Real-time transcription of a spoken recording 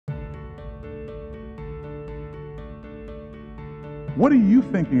What are you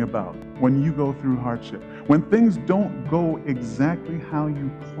thinking about when you go through hardship? When things don't go exactly how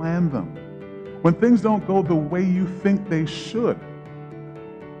you plan them? When things don't go the way you think they should?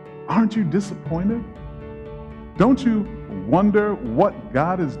 Aren't you disappointed? Don't you wonder what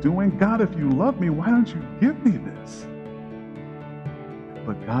God is doing? God, if you love me, why don't you give me this?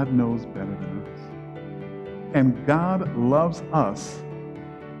 But God knows better than us. And God loves us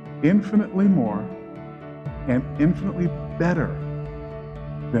infinitely more and infinitely better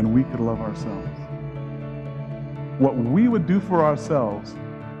than we could love ourselves. What we would do for ourselves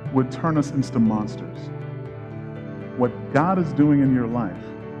would turn us into monsters. What God is doing in your life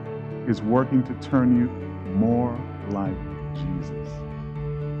is working to turn you more like Jesus.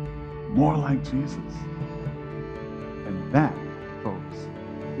 More like Jesus. And that, folks,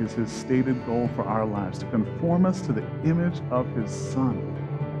 is his stated goal for our lives, to conform us to the image of his Son.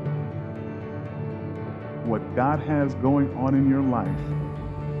 What God has going on in your life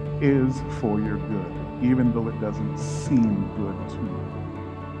is for your good, even though it doesn't seem good to you.